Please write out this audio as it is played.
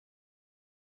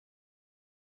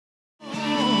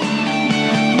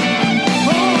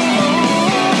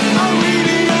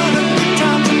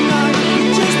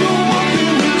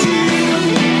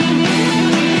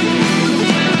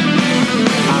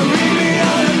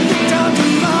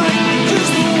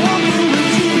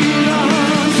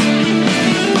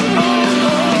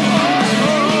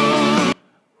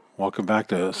back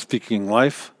to Speaking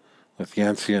Life with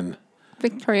Yancey and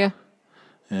Victoria.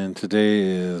 And today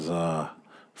is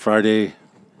Friday,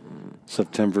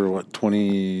 September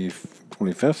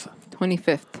 25th?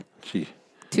 25th, Gee.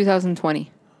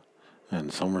 2020.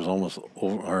 And summer's almost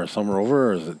over, or summer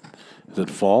over, or is it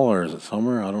fall, or is it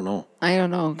summer? I don't know. I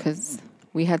don't know, because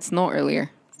we had snow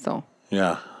earlier, so.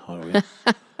 Yeah.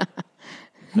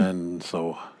 And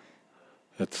so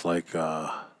it's like...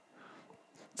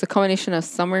 It's a combination of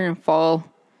summer and fall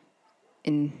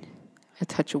and a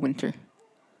touch of winter.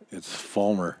 It's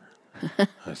Falmer.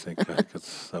 I think that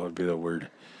would be the word.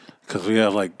 Because we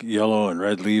have like yellow and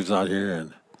red leaves out here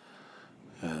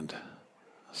and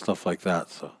stuff like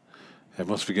that. So it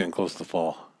must be getting close to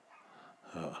fall.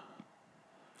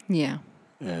 Yeah.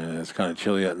 And it's kind of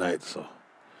chilly at night. So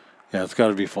yeah, it's got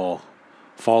to be fall.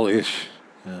 Fall-ish.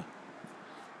 Yeah.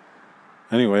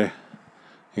 Anyway,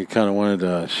 you kind of wanted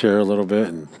to share a little bit.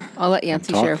 I'll let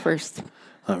Yancey share first.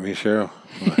 Let me share.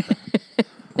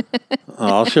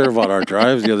 I'll share about our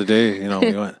drives the other day. You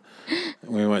know,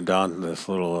 we went down this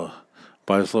little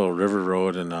by this little river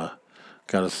road and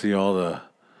got to see all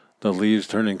the leaves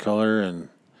turning color, and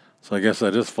so I guess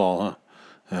that is fall, huh?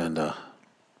 And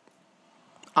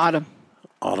Autumn,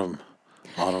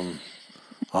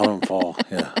 fall,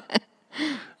 yeah.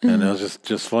 And it was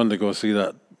just fun to go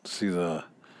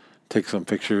take some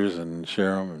pictures and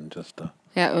share them, and just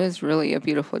yeah, it was really a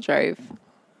beautiful drive.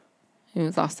 It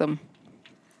was awesome.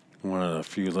 One of the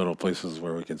few little places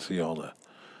where we can see all the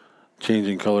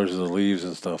changing colors of the leaves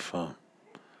and stuff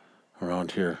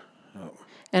around here.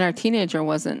 And our teenager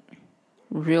wasn't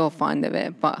real fond of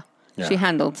it, but she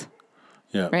handled.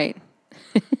 Yeah. Right.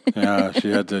 Yeah,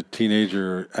 she had the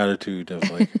teenager attitude of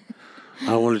like,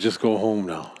 I want to just go home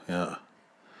now. Yeah.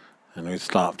 And we'd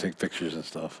stop, take pictures and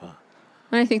stuff.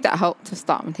 And I think that helped to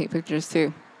stop and take pictures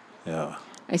too. Yeah.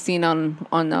 I seen on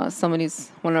one of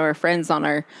our friends on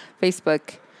our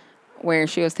Facebook where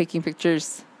she was taking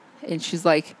pictures, and she's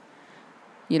like,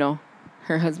 you know,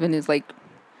 her husband is like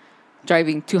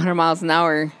driving 200 miles an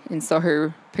hour, and so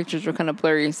her pictures were kind of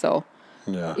blurry. So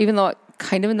yeah. Even though it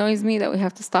kind of annoys me that we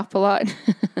have to stop a lot,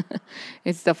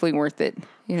 it's definitely worth it.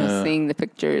 You know, seeing the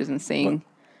pictures and seeing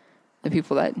the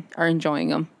people that are enjoying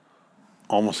them.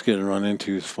 Almost getting run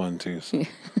into is fun too. So.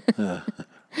 Yeah.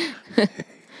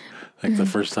 Like the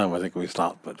first time I think we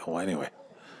stopped, but anyway.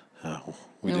 It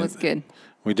was good.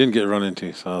 We didn't get run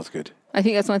into, so that was good. I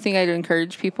think that's one thing I'd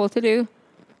encourage people to do.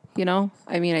 You know,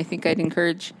 I mean, I think I'd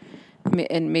encourage,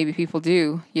 and maybe people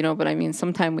do, you know, but I mean,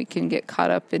 sometimes we can get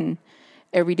caught up in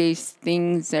everyday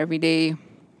things, everyday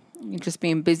just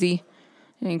being busy.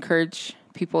 And encourage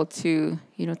people to,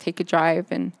 you know, take a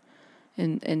drive and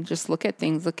just look at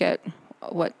things, look at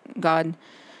what God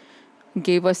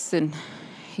gave us, and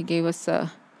He gave us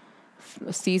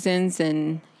seasons,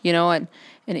 and you know, and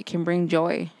it can bring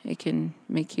joy. It can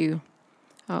make you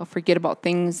forget about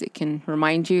things. It can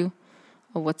remind you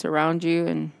of what's around you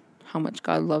and how much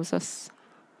God loves us.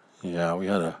 Yeah, we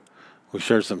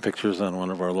shared some pictures on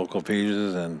one of our local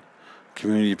pages and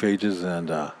community pages, and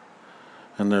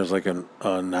there's like a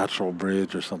natural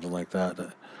bridge or something like that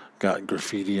got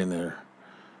graffiti in there,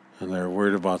 and they're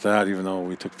worried about that, even though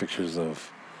we took pictures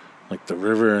of like the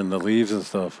river and the leaves and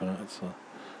stuff. So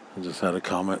I just had a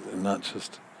comment, and not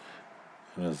just,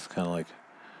 it's kind of like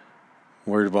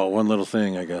worried about one little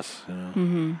thing, I guess. You know?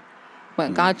 Mm-hmm.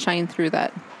 But God shined through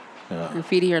that. Yeah.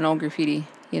 Graffiti or no graffiti,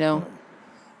 you know,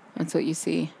 that's what you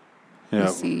see. Yeah.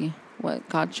 You see what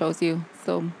God shows you.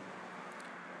 So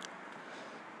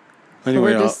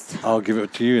anyway, I'll give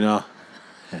it to you now.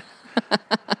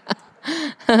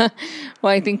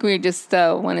 Well, I think we just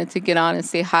wanted to get on and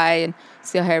say hi and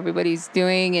see how everybody's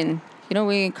doing, and you know,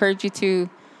 we encourage you to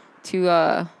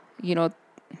you know,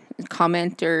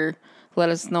 comment or let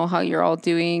us know how you're all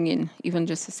doing, and even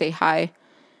just to say hi.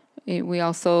 We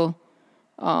also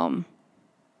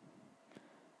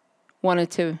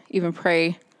wanted to even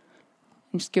pray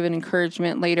and just give an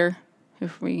encouragement later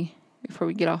before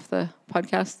we get off the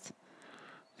podcast.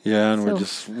 Yeah, and we're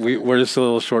just a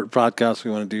little short podcast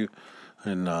we want to do,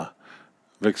 and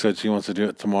Vic said she wants to do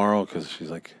it tomorrow because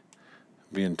she's like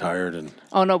being tired and.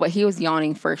 Oh no, but he was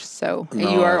yawning first, so and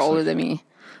you are older than me.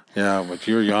 Yeah, but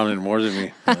you're yawning more than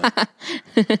me.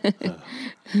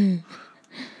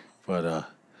 But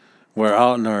we're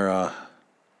out in our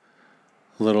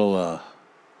little what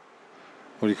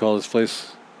do you call this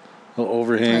place? Little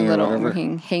overhang or whatever.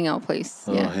 Overhang hangout place.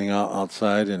 Hangout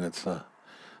outside, and it's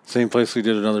same place we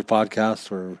did another podcast.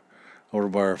 We're over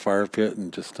by our fire pit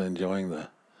and just enjoying the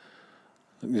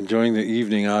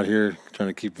evening out here, trying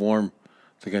to keep warm.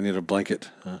 I think I need a blanket.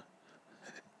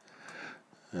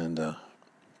 And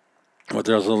But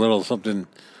there's a little something,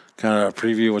 kind of a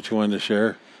preview what you wanted to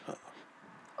share.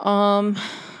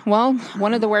 Well,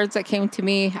 one of the words that came to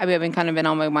me, I mean, I've been kind of been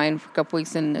on my mind for a couple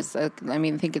weeks, and it's, I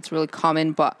mean, I think it's really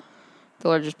common, but the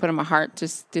Lord just put in my heart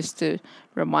just to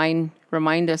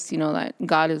remind us, you know, that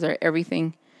God is our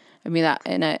everything. I mean that,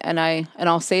 and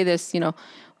I'll say this, you know,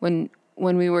 when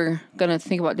we were gonna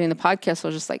think about doing the podcast, I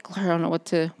was just like, Lord, I don't know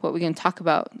what we're gonna talk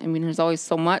about. I mean, there's always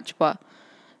so much, but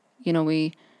you know,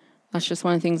 that's just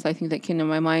one of the things I think that came to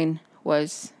my mind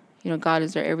was, you know, God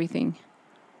is our everything.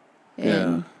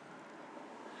 And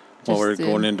Well, we're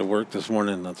going into work this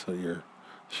morning. That's what you're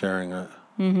sharing, right?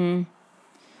 Mm-hmm.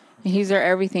 He's our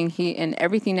everything. He and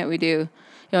everything that we do. You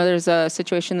know, there's a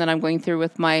situation that I'm going through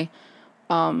with my,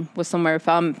 with some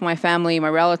of my family, my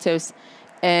relatives,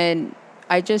 and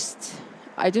I just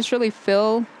really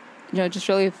feel, you know, just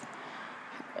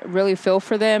really feel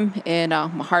for them, and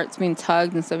my heart's being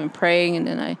tugged, and so I've been praying, and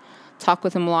then I talk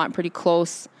with them a lot, pretty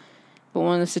close. But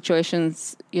one of the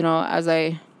situations, you know, as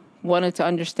I wanted to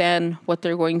understand what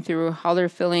they're going through, how they're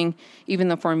feeling, even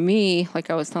though for me, like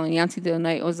I was telling Yancy the other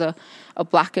night, it was a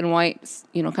black and white,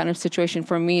 you know, kind of situation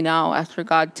for me now after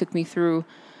God took me through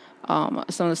some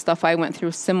of the stuff I went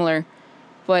through similar.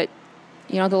 But,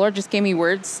 you know, the Lord just gave me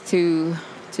words to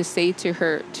say to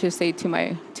her, to say to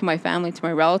my family, to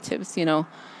my relatives, you know.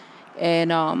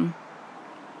 And, I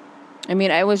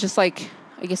mean, I was just like,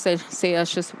 I guess I'd say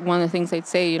that's just one of the things I'd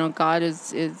say, you know, God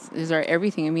is our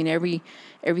everything. I mean,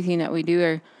 everything that we do,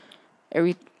 or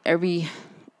every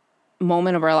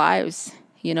moment of our lives,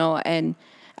 you know. And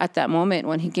at that moment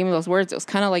when he gave me those words, it was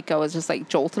kind of like I was just like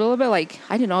jolted a little bit, like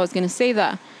I didn't know I was going to say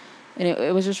that. And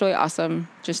it was just really awesome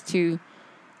just to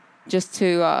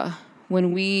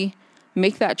when we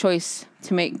make that choice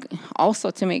to make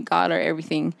God our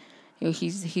everything, you know,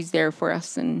 he's there for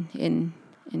us, and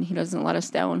he doesn't let us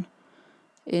down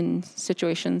in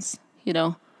situations, you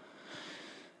know.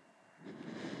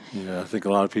 Yeah, I think a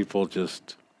lot of people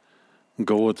just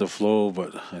go with the flow,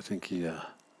 but I think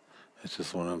it's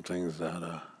just one of them things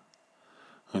that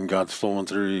when God's flowing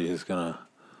through you, He's gonna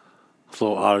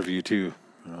flow out of you too,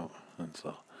 you know. And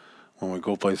so when we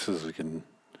go places, we can,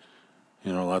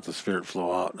 you know, let the Spirit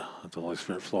flow out, let the Holy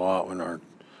Spirit flow out when our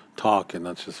talk, and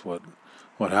that's just what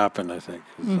happened. I think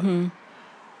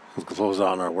it flows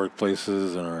out in our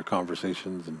workplaces and our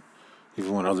conversations, and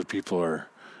even when other people are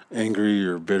angry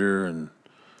or bitter and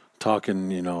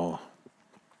talking, you know,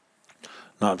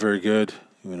 not very good,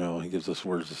 you know, he gives us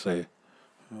words to say.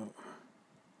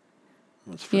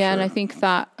 That's for yeah, sure. and I think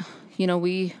that, you know,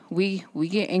 we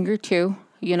get angry too,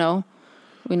 you know.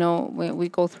 We know we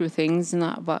go through things and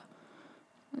that, but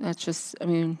that's just, I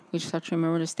mean, we just have to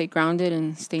remember to stay grounded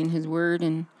and stay in his word,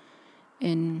 and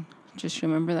just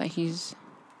remember that he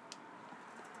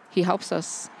helps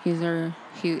us.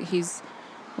 He's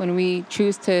when we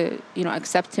choose to, you know,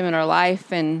 accept him in our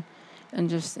life, and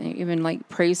just even like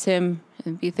praise him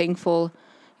and be thankful,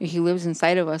 he lives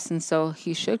inside of us, and so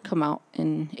he should come out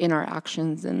in our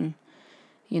actions, and,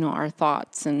 you know, our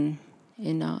thoughts, and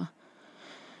in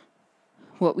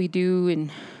what we do.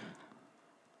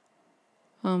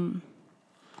 And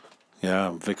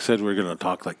yeah, Vic said we're gonna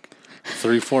talk like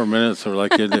 3-4 minutes, or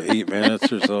like into 8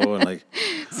 minutes or so, and like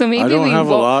so maybe I don't have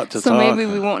a lot to talk. Maybe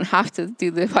we won't have to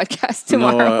do the podcast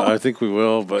tomorrow. No, I think we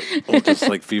will, but we'll just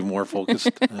like be more focused.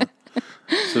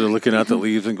 Instead of looking at the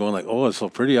leaves and going like, "Oh, it's so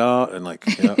pretty out," and like,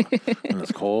 yeah, and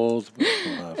it's cold.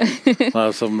 But we'll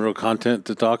have some real content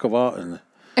to talk about, and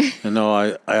no,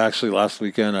 I actually last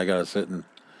weekend I got to sit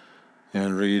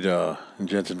and read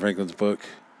Jensen Franklin's book.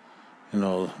 You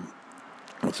know,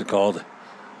 what's it called?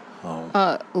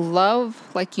 Love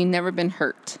Like You Never Been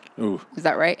Hurt. Ooh, is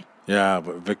that right? Yeah,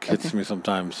 but Vic hits me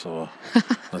sometimes, so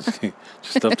she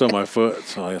stepped on my foot,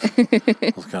 so I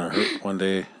was kind of hurt one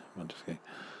day. I'm just kidding.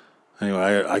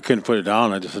 Anyway, I couldn't put it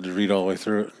down. I just had to read all the way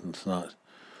through it. It's not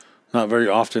very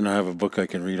often I have a book I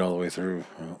can read all the way through.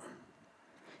 You know.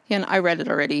 Yeah, and I read it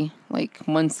already like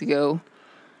months ago,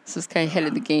 so it's kind of ahead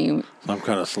of the game. I'm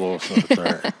kind of slow, so it's all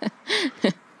right.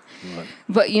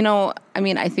 But you know, I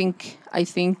mean, I think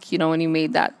you know, when you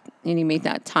made that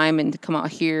time and to come out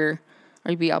here,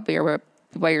 or be out there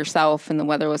by yourself, and the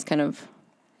weather was kind of,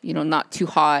 you know, not too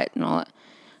hot and all that,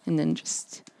 and then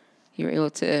just you were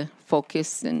able to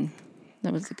focus, and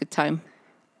that was a good time,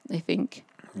 I think.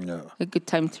 Yeah. A good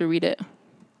time to read it.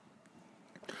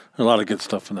 A lot of good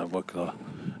stuff in that book, though.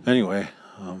 Anyway,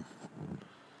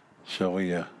 shall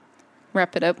we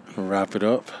wrap it up? Wrap it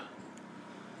up.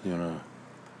 You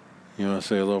wanna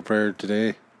say a little prayer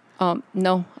today?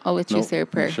 No, I'll let you say a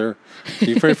prayer. Sure.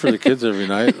 You pray for the kids every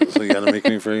night, so you got to make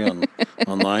me pray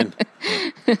online.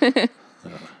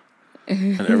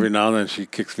 And every now and then she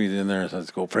kicks me in there and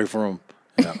says, "Go pray for him."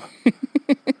 Yeah.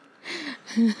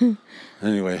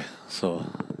 Anyway, so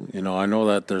I know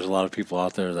that there's a lot of people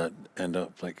out there that end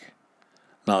up like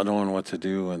not knowing what to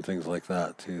do and things like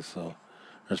that too. So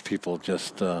there's people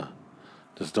just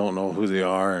don't know who they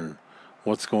are and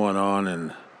what's going on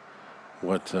and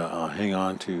what to hang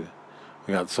on to.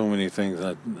 We got so many things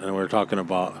and we're talking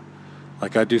about.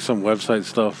 Like I do some website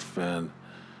stuff and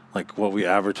like what we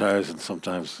advertise, and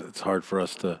sometimes it's hard for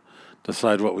us to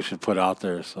decide what we should put out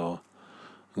there. So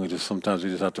sometimes we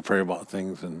just have to pray about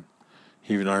things, and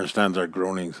He even understands our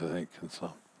groanings, I think. And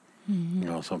so,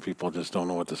 some people just don't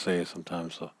know what to say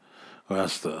sometimes. So we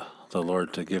ask the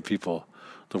Lord to give people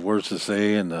the words to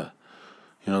say and the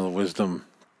wisdom,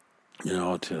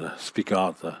 to speak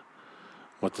out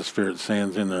what the Spirit's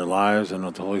saying in their lives and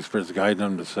what the Holy Spirit's guiding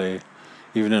them to say,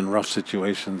 even in rough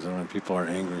situations and when people are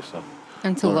angry. So.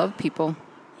 And to love people.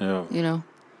 Yeah.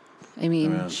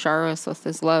 Amen. Shower us with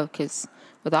His love, because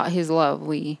without His love,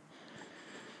 we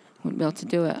wouldn't be able to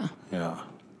do it. Yeah.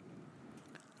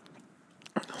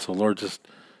 So, Lord, just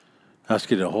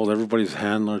ask you to hold everybody's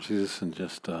hand, Lord Jesus, and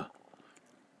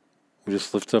we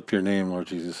just lift up your name, Lord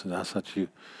Jesus, and ask that you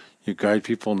guide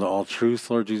people into all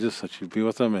truth, Lord Jesus, that you be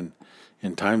with them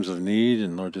in times of need,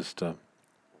 and Lord, just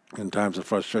in times of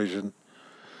frustration,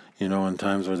 in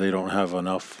times where they don't have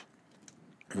enough.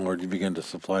 Lord, you begin to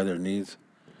supply their needs.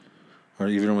 Or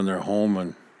even when they're home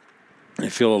and they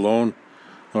feel alone,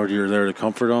 Lord, you're there to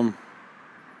comfort them.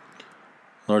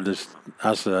 Lord, just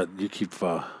ask that you keep,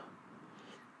 Lord,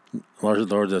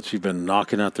 that you've been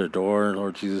knocking at their door,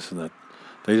 Lord Jesus, and that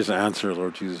they just answer,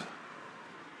 Lord Jesus.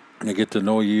 And they get to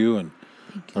know you, and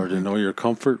Lord, to know your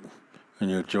comfort and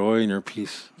your joy and your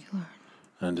peace.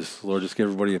 And just, Lord, just give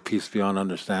everybody a peace beyond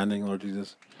understanding, Lord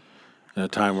Jesus. In a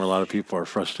time where a lot of people are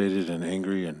frustrated and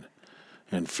angry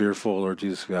and fearful, Lord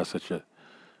Jesus, we ask that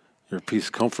your peace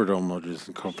comfort them, Lord Jesus,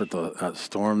 and comfort that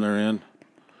storm they're in.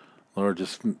 Lord,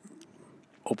 just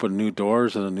open new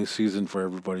doors and a new season for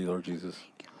everybody, Lord Jesus.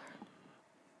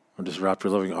 Lord, just wrap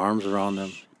your loving arms around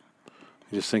them.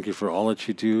 We just thank you for all that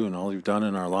you do and all you've done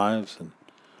in our lives. And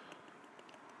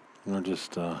Lord,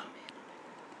 just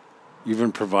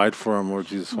even provide for them, Lord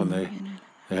Jesus, when they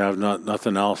have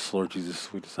nothing else, Lord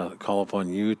Jesus. We just have to call upon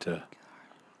you to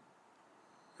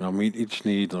meet each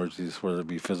need, Lord Jesus, whether it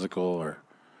be physical or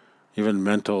even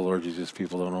mental, Lord Jesus.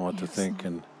 People don't know what to think,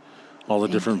 and all the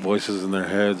different voices in their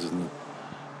heads, and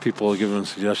people giving them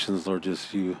suggestions, Lord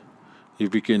Jesus. You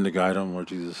begin to guide them, Lord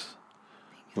Jesus.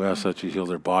 We ask that you heal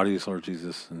their bodies, Lord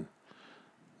Jesus, and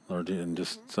Lord, and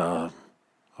just a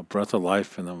breath of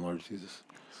life in them, Lord Jesus.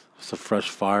 Just a fresh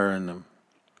fire in them.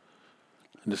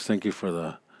 And just thank you for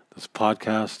this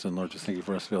podcast, and Lord, just thank you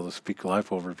for us to be able to speak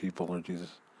life over people, Lord Jesus,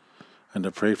 and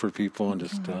to pray for people, and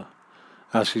just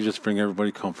ask you to just bring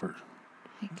everybody comfort.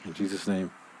 In Jesus'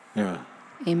 name, yeah.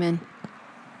 Amen.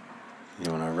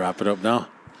 You want to wrap it up now?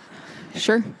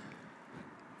 Sure.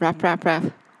 Wrap.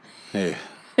 Hey.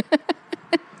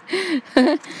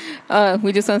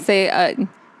 We just want to say,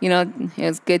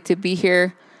 it's good to be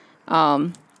here.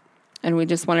 And we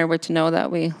just want everyone to know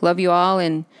that we love you all,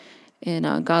 and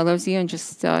God loves you, and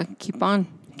just keep on,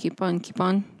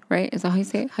 right? Is that how you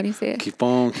say it? How do you say it? Keep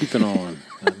on keeping on.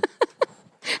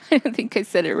 I don't think I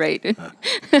said it right.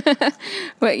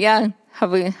 But yeah,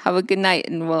 have a good night,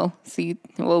 and we'll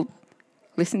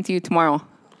listen to you tomorrow.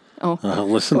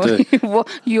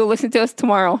 You'll listen to us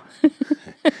tomorrow.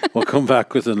 We'll come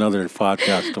back with another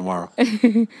podcast tomorrow.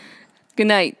 Good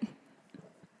night.